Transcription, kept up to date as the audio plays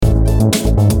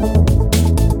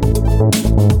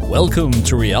Welcome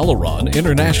to Rialaron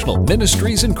International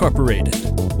Ministries Incorporated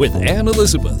with Ann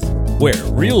Elizabeth, where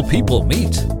real people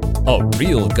meet a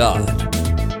real God.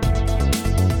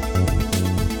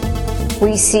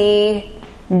 We see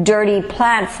dirty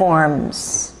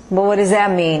platforms. Well, what does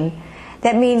that mean?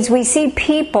 That means we see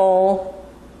people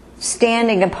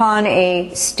standing upon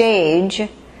a stage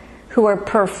who are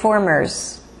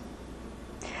performers.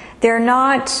 They're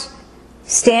not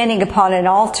standing upon an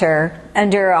altar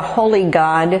under a holy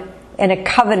God in a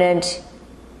covenant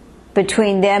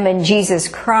between them and Jesus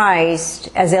Christ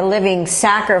as a living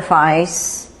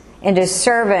sacrifice and a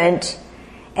servant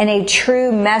and a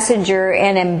true messenger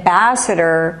and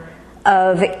ambassador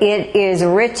of it is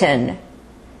written.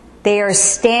 They are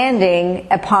standing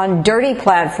upon dirty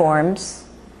platforms,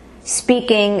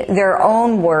 speaking their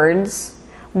own words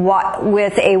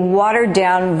with a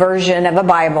watered-down version of a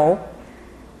Bible,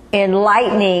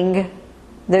 enlightening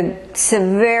the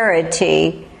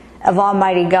severity of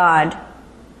Almighty God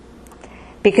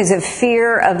because of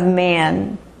fear of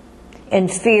man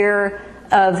and fear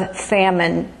of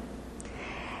famine.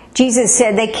 Jesus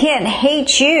said they can't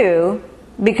hate you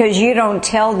because you don't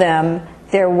tell them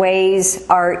their ways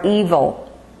are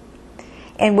evil.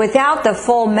 And without the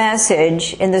full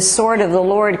message and the sword of the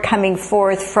Lord coming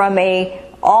forth from an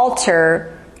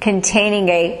altar containing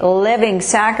a living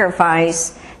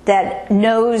sacrifice that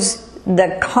knows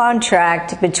the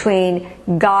contract between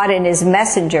God and His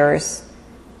messengers,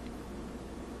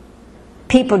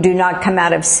 people do not come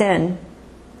out of sin.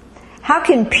 How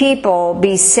can people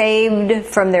be saved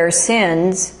from their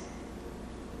sins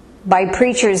by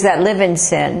preachers that live in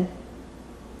sin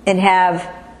and have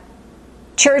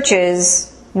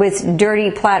churches with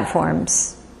dirty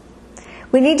platforms?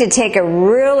 We need to take a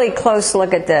really close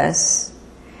look at this.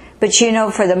 But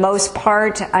for the most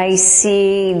part, I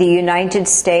see the United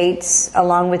States,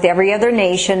 along with every other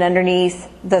nation underneath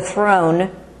the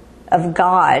throne of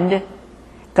God,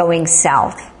 going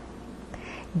south.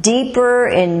 Deeper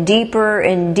and deeper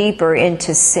and deeper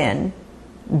into sin.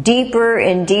 Deeper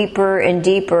and deeper and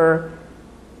deeper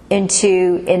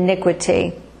into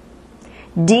iniquity.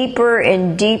 Deeper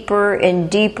and deeper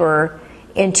and deeper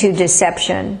into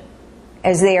deception,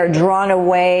 as they are drawn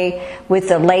away with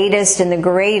the latest and the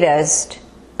greatest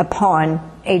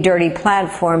upon a dirty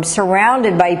platform,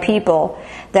 surrounded by people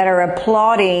that are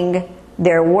applauding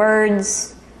their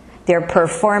words, their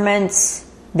performance,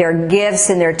 their gifts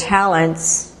and their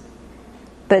talents.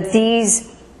 But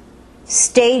these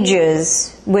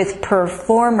stages with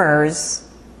performers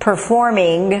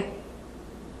performing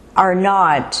are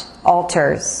not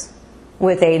altars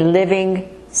with a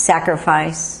living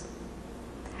sacrifice.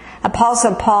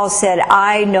 Apostle Paul said,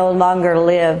 I no longer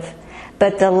live,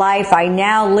 but the life I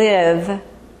now live,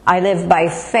 I live by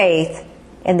faith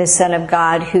in the Son of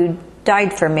God who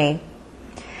died for me.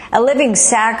 A living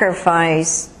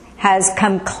sacrifice has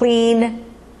come clean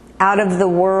out of the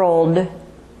world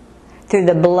through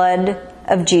the blood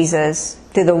of Jesus,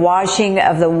 through the washing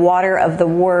of the water of the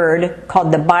Word,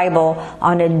 called the Bible,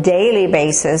 on a daily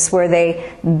basis, where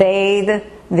they bathe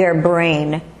their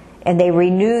brain and they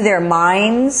renew their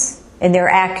minds, and their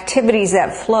activities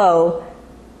that flow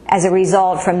as a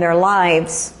result from their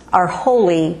lives are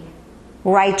holy,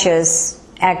 righteous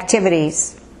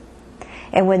activities.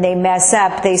 And when they mess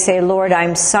up, they say, Lord,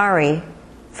 I'm sorry.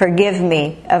 Forgive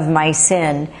me of my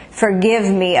sin.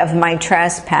 Forgive me of my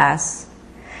trespass.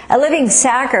 A living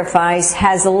sacrifice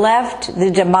has left the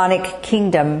demonic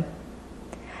kingdom.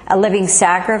 A living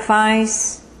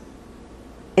sacrifice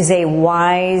is a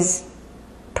wise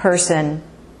person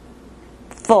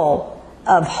full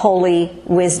of holy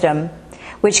wisdom,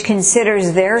 which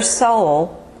considers their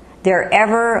soul, their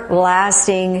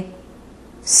everlasting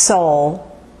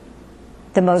soul,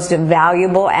 the most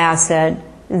valuable asset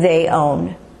they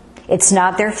own. It's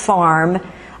not their farm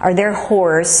or their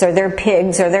horse or their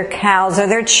pigs or their cows or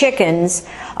their chickens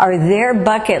or their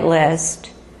bucket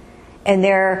list and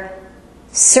their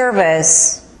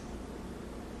service,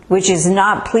 which is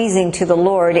not pleasing to the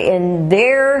Lord, in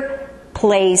their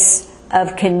place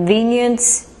of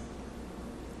convenience,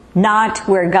 not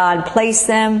where God placed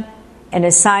them and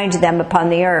assigned them upon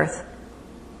the earth.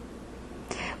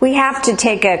 We have to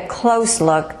take a close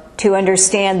look to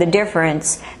understand the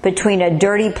difference between a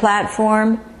dirty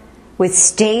platform with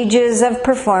stages of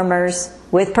performers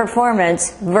with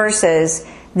performance versus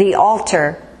the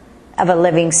altar of a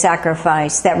living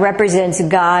sacrifice that represents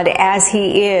God as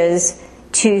He is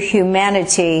to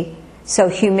humanity, so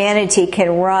humanity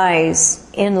can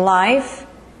rise in life,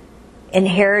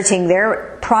 inheriting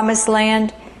their promised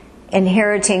land,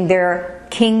 inheriting their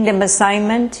kingdom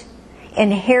assignment,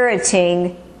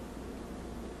 inheriting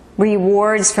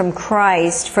rewards from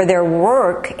Christ for their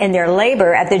work and their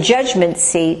labor at the judgment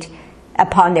seat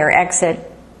upon their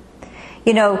exit.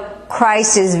 You know,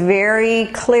 Christ is very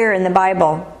clear in the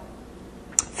Bible.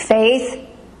 Faith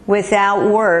without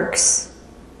works,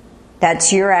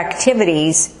 that's your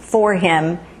activities for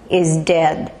Him, is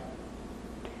dead.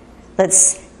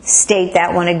 Let's state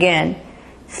that one again.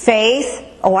 Faith,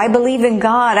 I believe in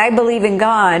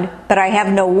God, but I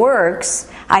have no works,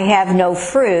 I have no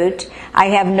fruit, I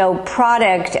have no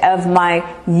product of my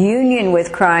union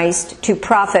with Christ to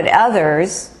profit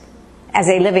others as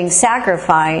a living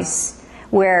sacrifice,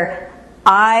 where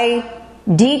I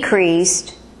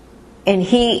decreased and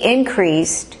He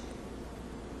increased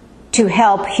to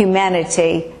help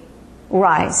humanity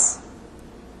rise.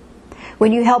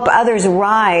 When you help others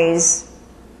rise,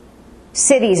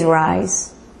 cities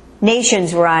rise,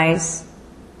 nations rise,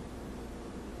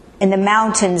 and the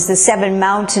mountains, the 7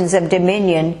 mountains of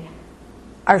dominion,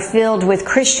 are filled with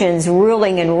Christians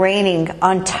ruling and reigning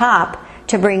on top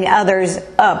to bring others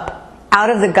up out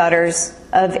of the gutters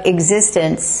of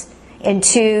existence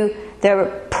into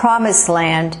the promised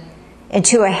land,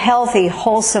 into a healthy,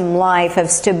 wholesome life of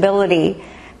stability,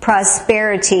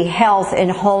 prosperity, health,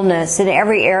 and wholeness in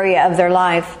every area of their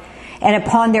life. And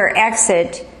upon their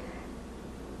exit,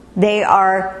 they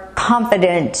are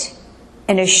confident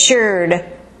and assured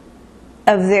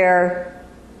of their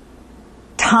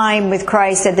time with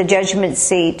Christ at the judgment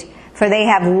seat, for they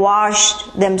have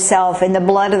washed themselves in the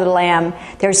blood of the Lamb.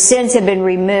 Their sins have been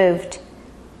removed.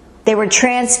 They were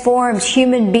transformed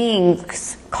human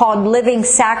beings called living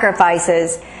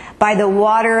sacrifices by the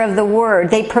water of the Word.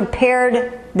 They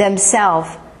prepared themselves.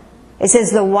 It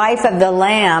says the wife of the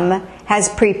Lamb has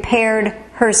prepared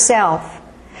herself.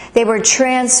 They were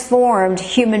transformed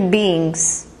human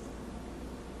beings.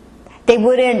 They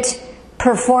wouldn't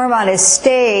perform on a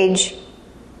stage.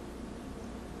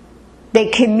 They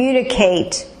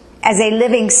communicate as a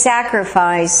living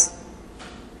sacrifice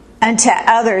unto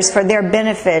others for their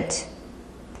benefit,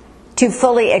 to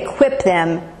fully equip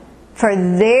them for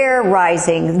their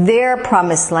rising, their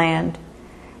promised land,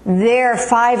 their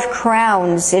 5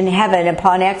 crowns in heaven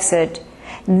upon exit,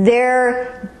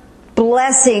 their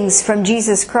blessings from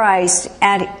Jesus Christ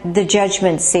at the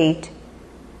judgment seat.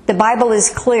 The Bible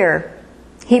is clear.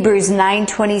 Hebrews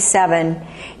 9:27.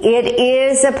 It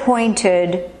is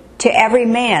appointed to every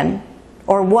man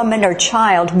or woman or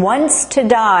child once to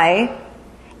die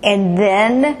and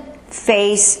then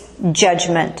face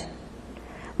judgment.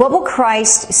 What will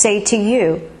Christ say to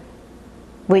you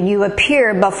when you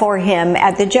appear before Him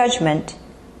at the judgment?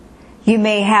 You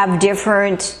may have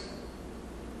different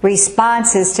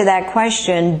responses to that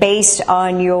question based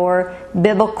on your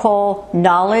biblical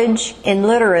knowledge and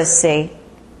literacy.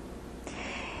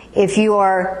 If you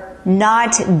are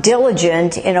not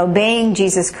diligent in obeying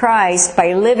Jesus Christ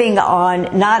by living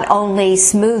on not only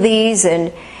smoothies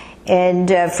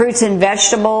and fruits and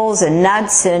vegetables and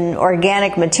nuts and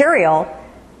organic material,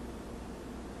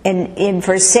 and in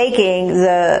forsaking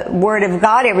the Word of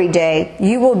God every day,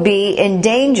 you will be in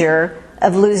danger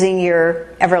of losing your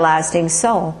everlasting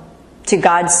soul to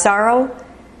God's sorrow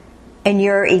and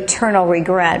your eternal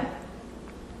regret.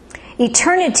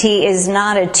 Eternity is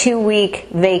not a 2-week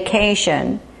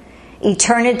vacation.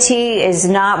 Eternity is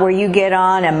not where you get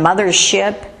on a mother's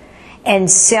ship and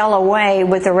sail away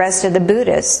with the rest of the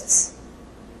Buddhists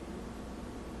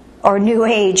or New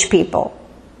Age people.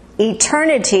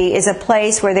 Eternity is a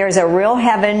place where there's a real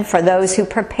heaven for those who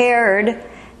prepared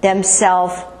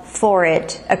themselves for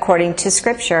it, according to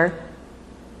Scripture.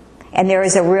 And there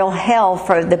is a real hell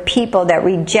for the people that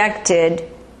rejected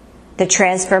the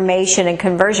transformation and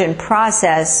conversion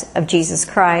process of Jesus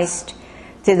Christ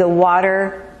through the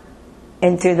water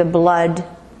and through the blood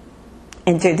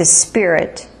and through the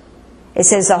Spirit. It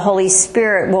says the Holy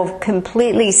Spirit will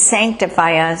completely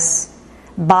sanctify us,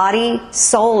 body,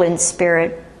 soul, and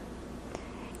spirit.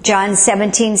 John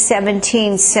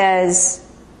 17:17 says,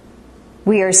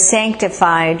 we are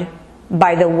sanctified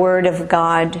by the Word of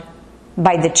God,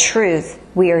 by the truth.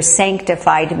 We are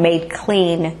sanctified, made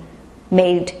clean,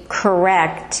 made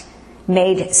correct,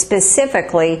 made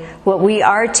specifically what we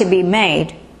are to be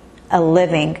made, a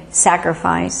living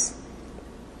sacrifice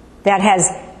that has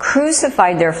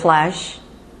crucified their flesh,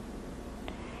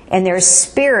 and their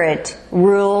spirit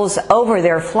rules over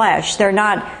their flesh. They're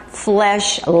not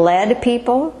flesh-led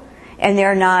people, and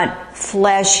they're not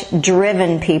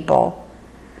flesh-driven people.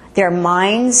 Their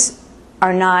minds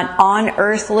are not on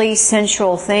earthly,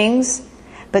 sensual things,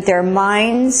 but their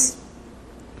minds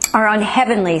are on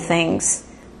heavenly things.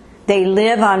 They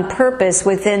live on purpose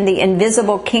within the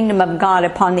invisible kingdom of God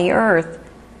upon the earth.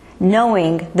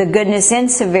 knowing the goodness and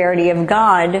severity of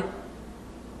God,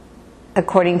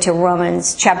 according to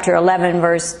Romans chapter 11,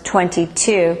 verse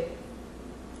 22.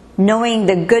 Knowing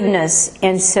the goodness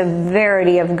and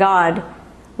severity of God,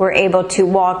 we're able to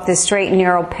walk the straight and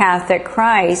narrow path that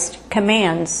Christ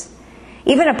commands.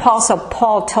 Even Apostle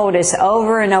Paul told us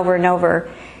over and over and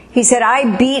over, he said,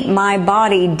 I beat my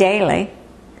body daily,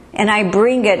 and I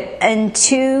bring it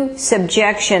into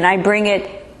subjection. I bring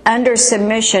it under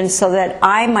submission so that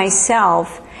I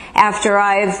myself, after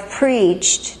I've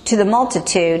preached to the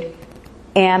multitude,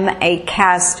 am a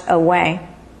castaway.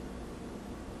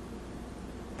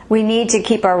 We need to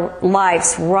keep our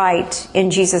lives right in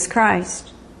Jesus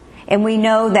Christ. And we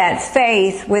know that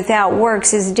faith without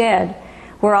works is dead.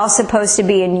 We're all supposed to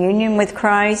be in union with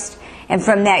Christ. And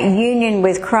from that union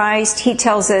with Christ, He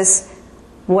tells us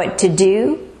what to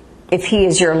do. If He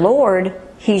is your Lord,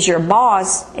 He's your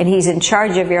boss, and He's in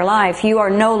charge of your life. You are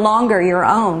no longer your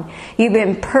own. You've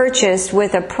been purchased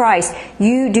with a price.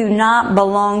 You do not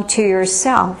belong to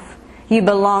yourself. You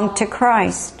belong to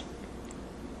Christ.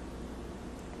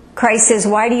 Christ says,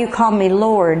 why do you call me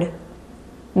Lord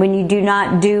when you do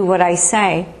not do what I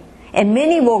say? And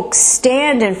many will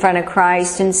stand in front of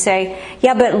Christ and say,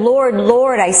 yeah, but Lord,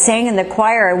 Lord, I sang in the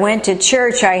choir, I went to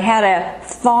church, I had a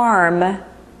farm,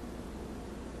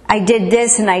 I did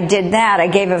this and I did that, I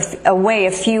gave away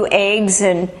a few eggs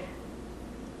and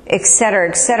etc.,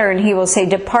 etc. And He will say,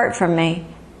 depart from me.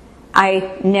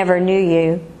 I never knew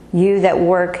you, you that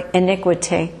work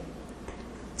iniquity.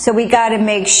 So we got to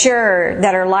make sure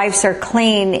that our lives are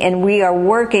clean and we are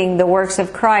working the works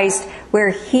of Christ where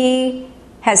He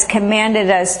has commanded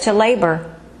us to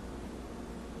labor.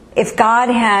 If God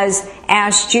has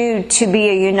asked you to be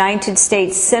a United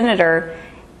States Senator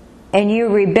and you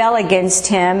rebel against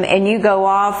Him and you go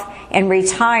off and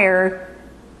retire,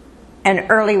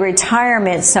 an early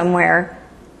retirement somewhere,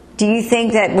 do you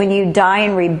think that when you die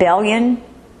in rebellion,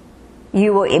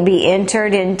 you will be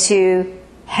entered into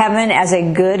heaven as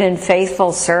a good and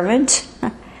faithful servant?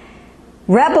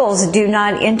 Rebels do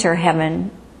not enter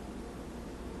heaven.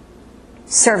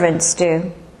 Servants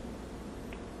do.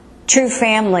 True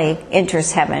family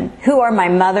enters heaven. Who are my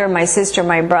mother, my sister,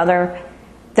 my brother?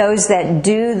 Those that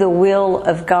do the will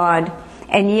of God.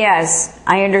 And yes,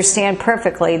 I understand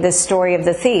perfectly the story of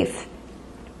the thief.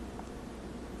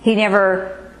 He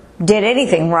never did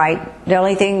anything right. The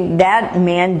only thing that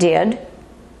man did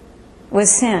was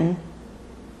sin.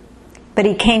 But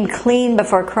he came clean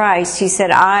before Christ. He said,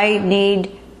 I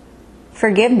need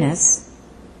forgiveness.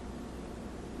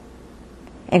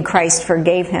 And Christ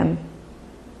forgave him.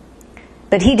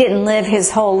 But he didn't live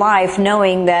his whole life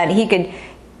knowing that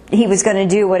he was going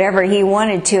to do whatever he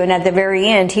wanted to, and at the very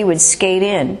end he would skate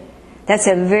in. That's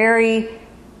a very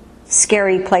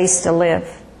scary place to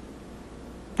live.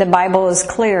 The Bible is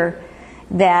clear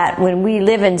that when we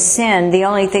live in sin, the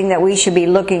only thing that we should be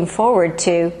looking forward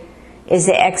to is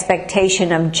the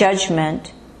expectation of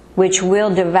judgment, which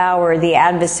will devour the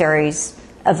adversaries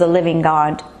of the living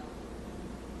God.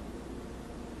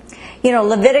 You know,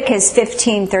 Leviticus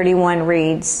 15:31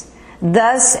 reads,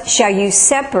 thus shall you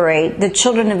separate the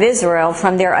children of Israel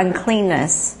from their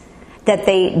uncleanness, that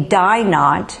they die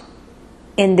not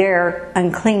in their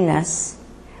uncleanness,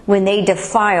 when they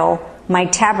defile my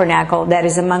tabernacle that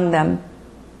is among them.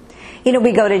 You know,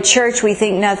 we go to church, we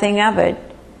think nothing of it.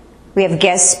 We have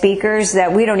guest speakers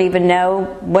that we don't even know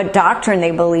what doctrine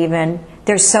they believe in.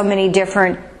 There's so many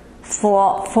different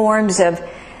forms of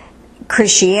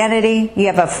Christianity. You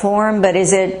have a form, but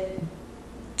is it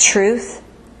truth?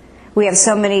 We have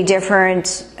so many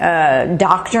different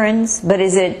doctrines, but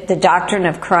is it the doctrine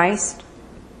of Christ?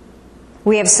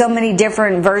 We have so many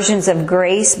different versions of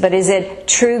grace, but is it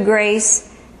true grace?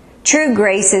 True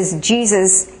grace is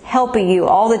Jesus helping you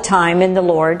all the time in the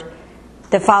Lord,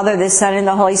 the Father, the Son, and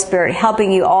the Holy Spirit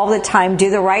helping you all the time do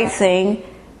the right thing.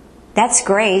 That's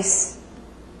grace.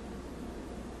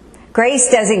 Grace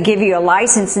doesn't give you a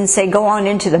license and say, go on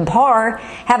into the bar,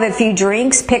 have a few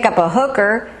drinks, pick up a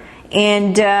hooker,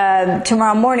 and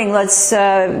tomorrow morning let's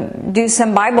do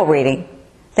some Bible reading.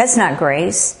 That's not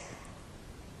grace.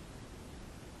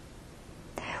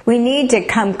 We need to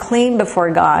come clean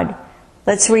before God.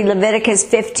 Let's read Leviticus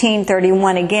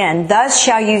 15:31 again. Thus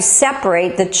shall you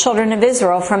separate the children of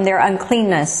Israel from their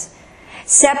uncleanness.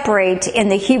 Separate in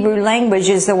the Hebrew language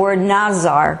is the word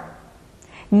nazar,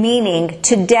 meaning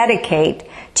to dedicate,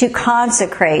 to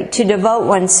consecrate, to devote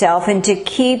oneself, and to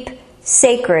keep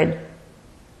sacred.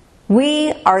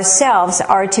 We ourselves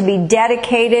are to be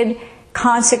dedicated,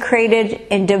 consecrated,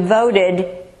 and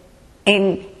devoted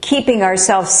in keeping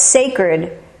ourselves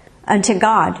sacred unto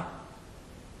God.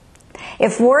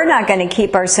 If we're not going to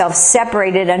keep ourselves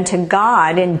separated unto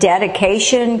God in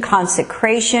dedication,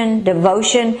 consecration,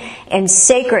 devotion, and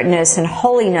sacredness and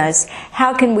holiness,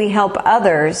 how can we help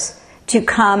others to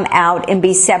come out and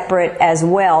be separate as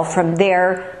well from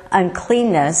their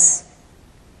uncleanness?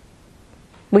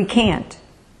 We can't.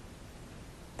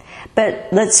 But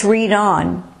let's read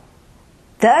on.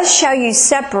 Thus shall you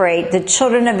separate the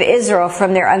children of Israel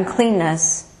from their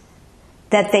uncleanness,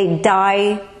 that they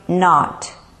die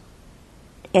not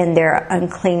in their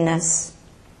uncleanness.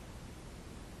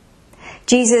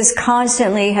 Jesus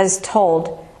constantly has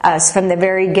told us from the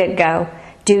very get-go,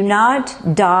 do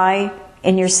not die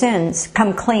in your sins.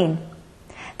 Come clean.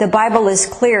 The Bible is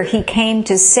clear. He came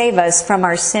to save us from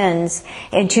our sins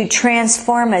and to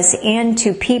transform us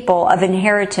into people of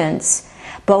inheritance,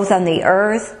 both on the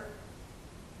earth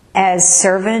as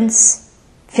servants,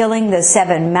 filling the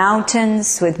 7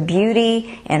 mountains with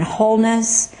beauty and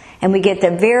wholeness. And we get the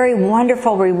very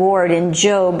wonderful reward in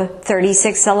Job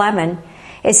 36:11.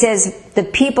 It says, the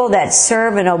people that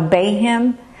serve and obey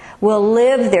Him will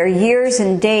live their years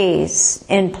and days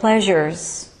in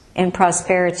pleasures and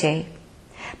prosperity.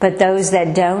 But those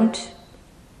that don't,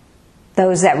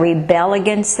 those that rebel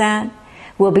against that,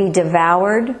 will be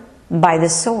devoured by the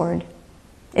sword.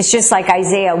 It's just like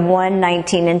Isaiah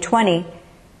 1:19 and 20.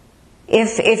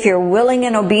 If you're willing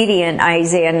and obedient,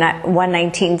 Isaiah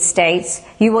 1:19 states,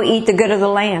 you will eat the good of the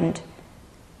land.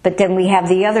 But then we have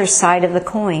the other side of the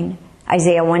coin,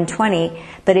 Isaiah 1:20.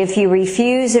 But if you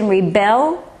refuse and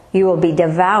rebel, you will be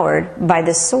devoured by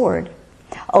the sword.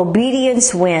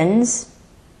 Obedience wins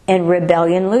and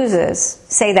rebellion loses.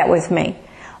 Say that with me.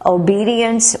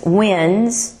 Obedience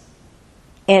wins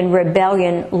and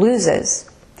rebellion loses.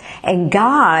 And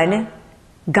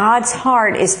God's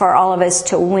heart is for all of us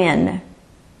to win.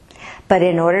 But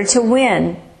in order to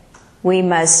win, we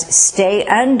must stay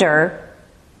under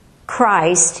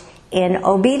Christ in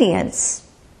obedience.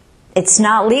 It's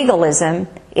not legalism,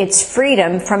 it's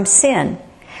freedom from sin.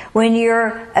 When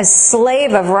you're a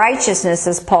slave of righteousness,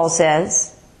 as Paul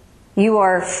says, you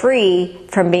are free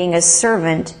from being a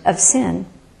servant of sin.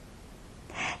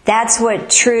 That's what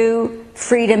true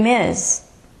freedom is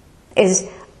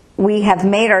we have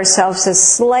made ourselves a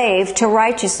slave to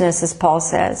righteousness, as Paul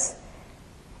says.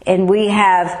 And we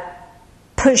have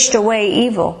pushed away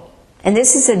evil. And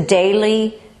this is a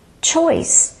daily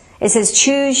choice. It says,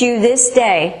 choose you this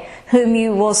day whom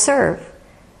you will serve.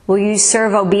 Will you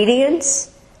serve obedience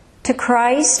to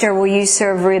Christ, or will you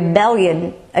serve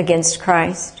rebellion against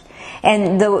Christ?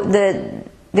 And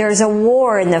there's a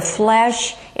war in the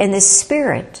flesh and the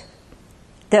spirit.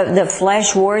 The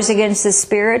flesh wars against the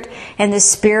spirit, and the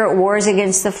spirit wars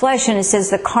against the flesh. And it says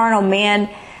the carnal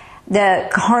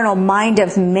mind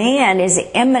of man is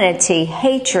enmity,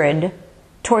 hatred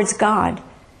towards God.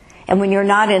 And when you're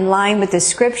not in line with the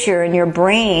Scripture, and your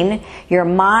brain, your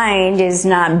mind is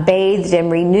not bathed and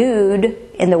renewed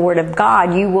in the Word of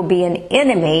God, you will be an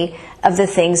enemy of the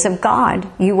things of God.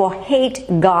 You will hate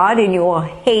God, and you will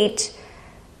hate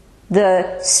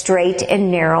the straight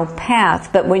and narrow path.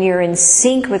 But when you're in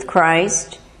sync with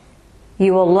Christ,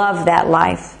 you will love that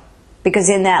life. Because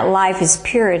in that life is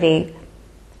purity,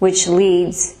 which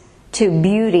leads to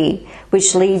beauty,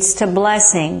 which leads to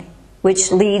blessing,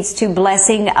 which leads to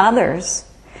blessing others.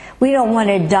 We don't want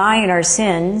to die in our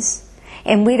sins,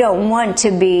 and we don't want to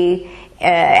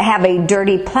have a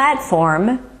dirty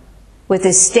platform with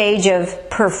a stage of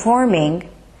performing.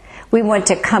 We want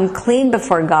to come clean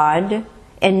before God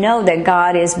and know that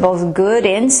God is both good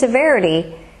and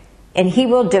severity, and He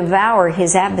will devour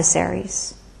His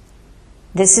adversaries.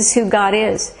 This is who God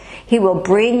is. He will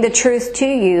bring the truth to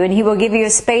you, and He will give you a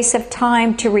space of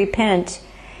time to repent.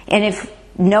 And if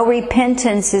no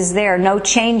repentance is there, no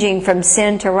changing from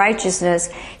sin to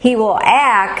righteousness, He will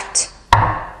act,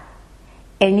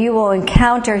 and you will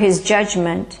encounter His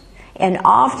judgment. And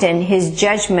often His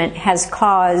judgment has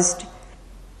caused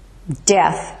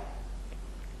death.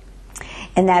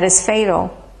 And that is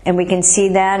fatal. And we can see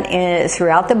that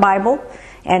throughout the Bible.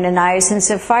 Ananias and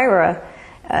Sapphira,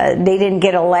 they didn't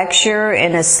get a lecture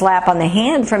and a slap on the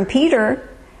hand from Peter,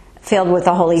 filled with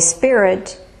the Holy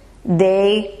Spirit.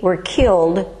 They were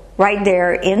killed right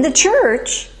there in the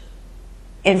church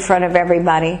in front of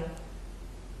everybody.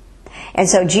 And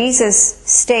so Jesus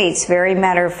states very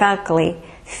matter-of-factly,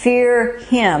 fear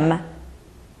Him,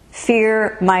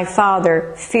 fear my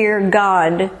Father, fear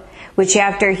God, which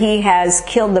after He has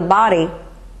killed the body,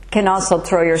 can also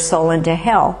throw your soul into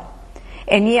hell.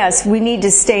 And yes, we need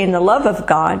to stay in the love of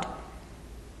God,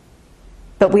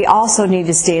 but we also need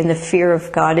to stay in the fear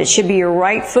of God. It should be your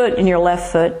right foot and your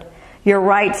left foot. your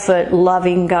right foot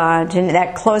loving God and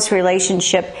that close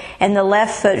relationship, and the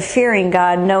left foot fearing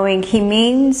God, knowing He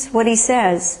means what He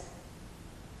says.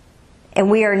 And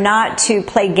we are not to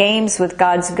play games with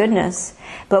God's goodness,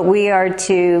 but we are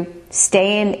to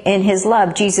stay in His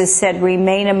love. Jesus said,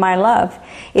 remain in my love.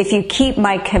 If you keep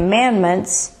my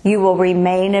commandments, you will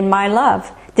remain in my love.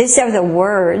 These are the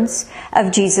words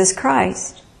of Jesus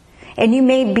Christ. And you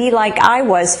may be like I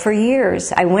was for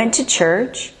years. I went to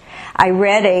church. I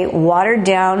read a watered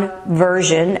down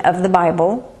version of the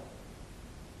Bible.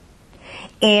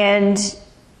 And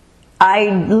I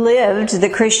lived the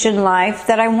Christian life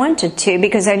that I wanted to,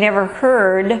 because I never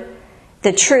heard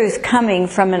the truth coming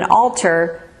from an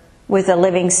altar with a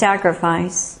living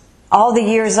sacrifice. All the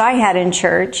years I had in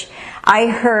church, I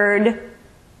heard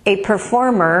a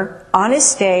performer on a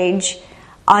stage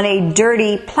on a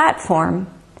dirty platform.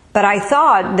 But I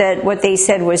thought that what they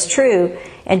said was true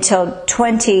until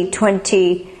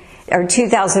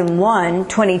 2001,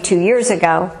 22 years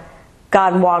ago,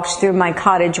 God walked through my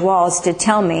cottage walls to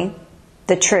tell me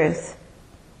the truth.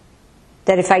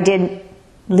 That if I did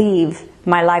leave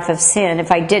my life of sin,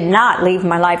 if I did not leave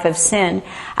my life of sin,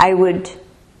 I would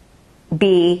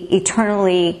be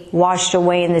eternally washed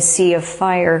away in the sea of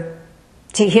fire,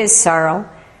 to His sorrow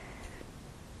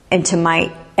and to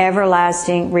my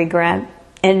everlasting regret.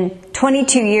 In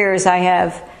 22 years I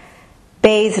have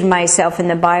bathed myself in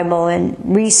the Bible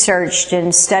and researched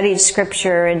and studied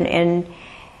Scripture, and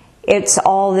it's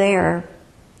all there.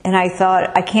 And I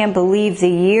thought, I can't believe the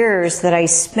years that I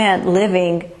spent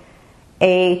living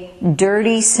a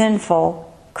dirty,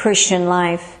 sinful Christian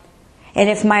life. And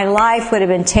if my life would have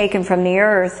been taken from the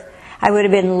earth, I would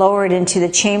have been lowered into the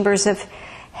chambers of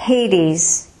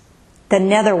Hades, the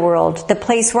netherworld, the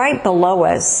place right below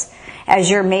us. As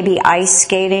you're maybe ice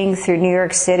skating through New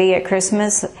York City at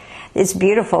Christmas, it's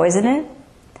beautiful, isn't it?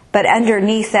 But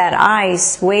underneath that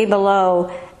ice, way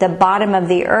below the bottom of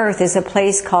the earth, is a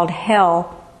place called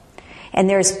hell. And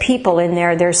there's people in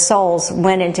there, their souls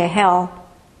went into hell.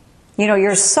 You know,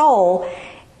 your soul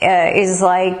is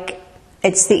like,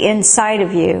 it's the inside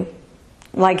of you.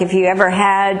 Like if you ever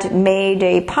had made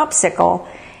a popsicle,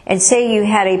 and say you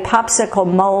had a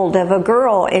popsicle mold of a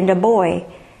girl and a boy,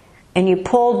 and you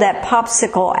pulled that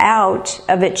popsicle out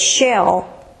of its shell.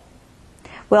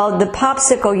 Well, the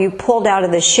popsicle you pulled out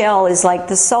of the shell is like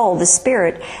the soul, the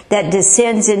spirit, that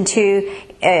descends into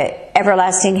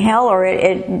everlasting hell, or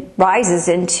it rises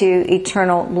into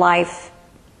eternal life.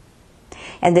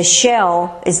 And the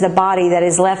shell is the body that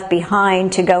is left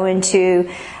behind to go into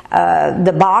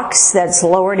the box that's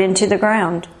lowered into the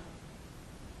ground.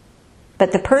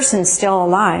 But the person's still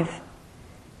alive.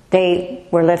 They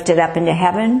were lifted up into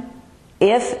heaven.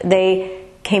 If they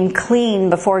came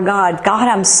clean before God, God,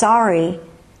 I'm sorry.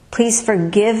 Please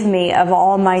forgive me of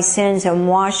all my sins and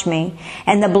wash me.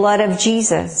 And the blood of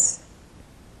Jesus.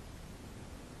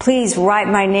 Please write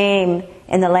my name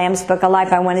in the Lamb's Book of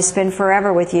Life. I want to spend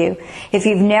forever with you. If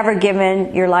you've never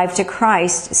given your life to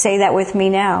Christ, say that with me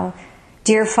now.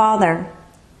 Dear Father,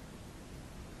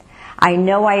 I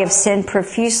know I have sinned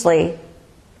profusely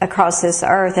across this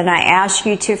earth, and I ask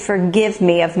you to forgive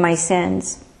me of my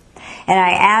sins. And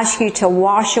I ask you to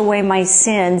wash away my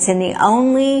sins, and the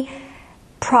only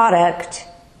product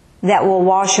that will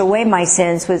wash away my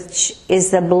sins, which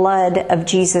is the blood of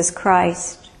Jesus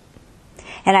Christ.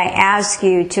 And I ask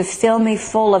you to fill me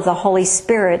full of the Holy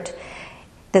Spirit,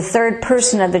 the third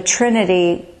person of the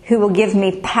Trinity, who will give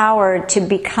me power to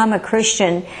become a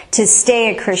Christian, to stay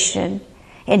a Christian,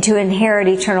 and to inherit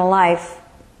eternal life.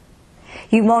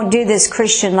 You won't do this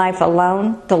Christian life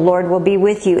alone. The Lord will be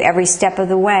with you every step of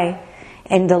the way.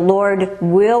 And the Lord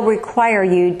will require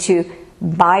you to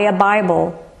buy a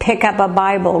Bible, pick up a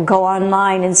Bible, go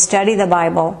online and study the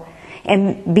Bible,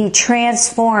 and be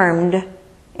transformed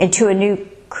into a new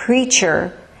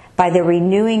creature by the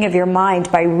renewing of your mind,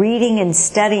 by reading and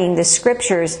studying the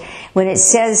Scriptures. When it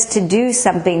says to do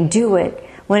something, do it.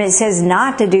 When it says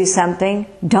not to do something,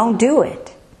 don't do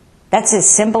it. That's as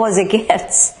simple as it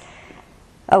gets.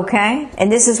 Okay?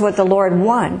 And this is what the Lord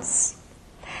wants.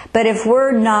 But if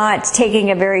we're not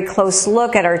taking a very close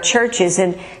look at our churches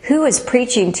and who is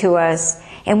preaching to us,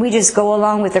 and we just go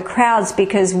along with the crowds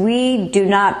because we do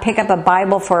not pick up a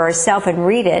Bible for ourselves and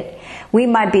read it, we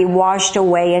might be washed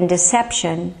away in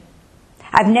deception.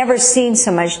 I've never seen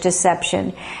so much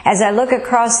deception. As I look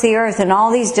across the earth and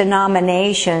all these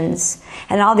denominations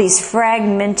and all these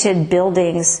fragmented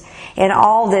buildings and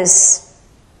all this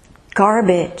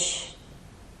garbage,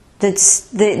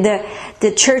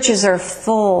 the churches are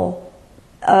full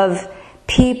of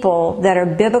people that are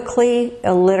biblically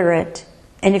illiterate.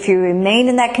 And if you remain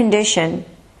in that condition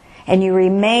and you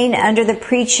remain under the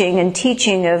preaching and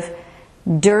teaching of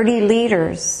dirty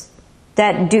leaders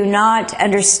that do not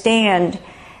understand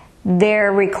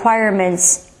their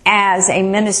requirements as a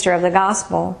minister of the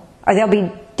gospel, or they'll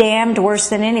be damned worse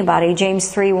than anybody.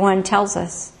 James 3:1 tells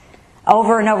us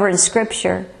over and over in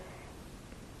Scripture.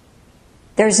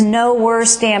 There's no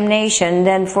worse damnation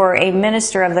than for a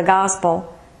minister of the gospel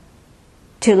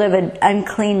to live an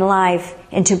unclean life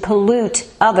and to pollute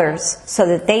others so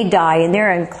that they die in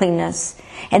their uncleanness.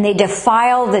 And they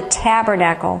defile the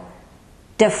tabernacle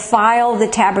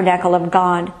of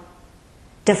God.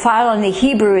 Defile in the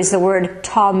Hebrew is the word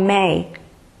tameh.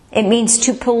 It means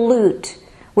to pollute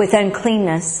with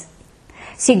uncleanness.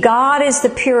 See, God is the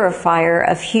purifier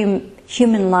of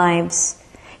human lives.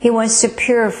 He wants to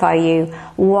purify you,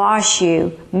 wash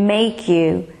you, make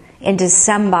you into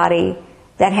somebody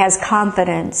that has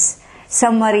confidence,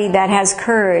 somebody that has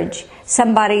courage,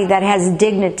 somebody that has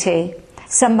dignity,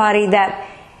 somebody that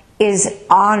is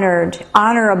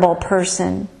honorable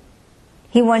person.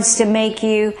 He wants to make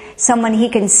you someone He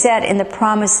can set in the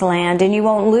promised land, and you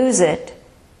won't lose it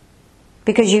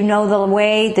because you know the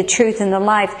way, the truth, and the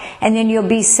life, and then you'll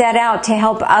be set out to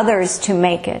help others to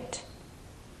make it.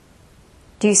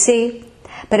 Do you see?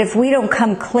 But if we don't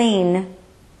come clean,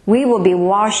 we will be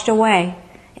washed away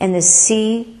in the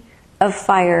sea of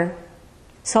fire.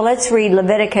 So let's read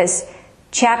Leviticus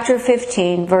chapter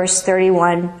 15, verse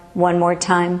 31 one more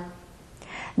time.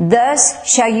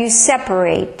 Thus shall you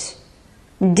separate,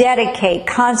 dedicate,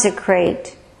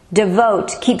 consecrate,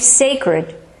 devote, keep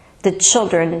sacred the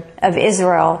children of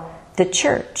Israel, the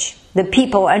church, the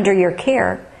people under your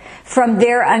care, from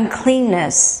their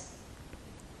uncleanness,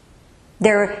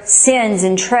 their sins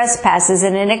and trespasses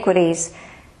and iniquities,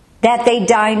 that they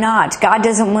die not. God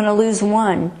doesn't want to lose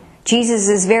one. Jesus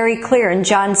is very clear in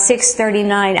John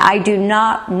 6:39, I do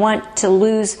not want to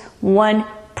lose one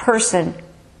person.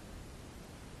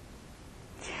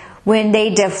 When they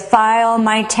defile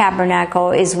my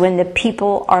tabernacle is when the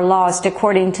people are lost,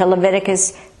 according to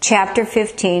Leviticus chapter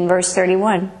 15, verse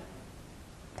 31.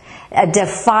 A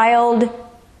defiled,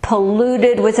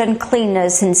 polluted with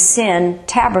uncleanness and sin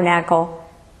tabernacle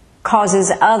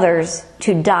causes others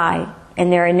to die in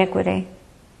their iniquity.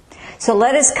 So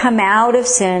let us come out of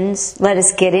sins, let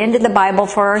us get into the Bible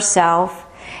for ourselves,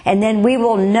 and then we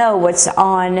will know what's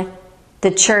on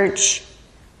the church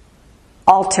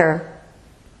altar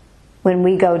when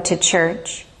we go to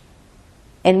church.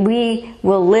 And we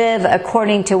will live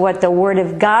according to what the Word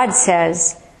of God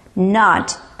says,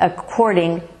 not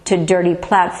according to dirty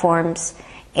platforms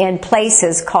and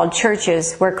places called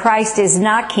churches where Christ is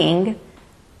not king,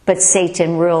 but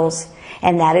Satan rules.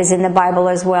 And that is in the Bible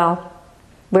as well,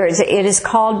 where it is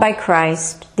called by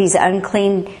Christ, these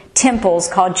unclean temples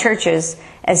called churches,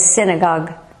 as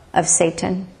synagogue of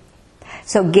Satan.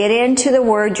 So get into the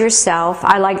Word yourself.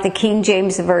 I like the King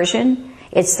James Version.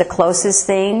 It's the closest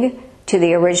thing to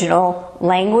the original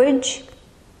language.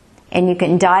 And you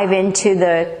can dive into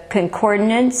the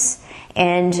concordance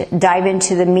and dive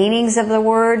into the meanings of the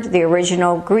word, the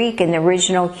original Greek and the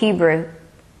original Hebrew.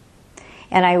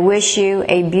 And I wish you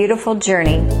a beautiful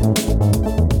journey.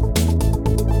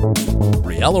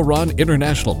 Rialaron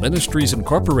International Ministries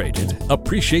Incorporated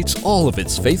appreciates all of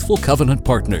its faithful covenant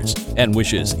partners and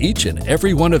wishes each and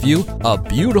every one of you a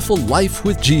beautiful life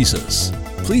with Jesus.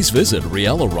 Please visit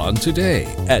Rialaron today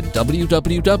at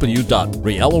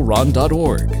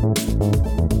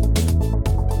www.rialaron.org.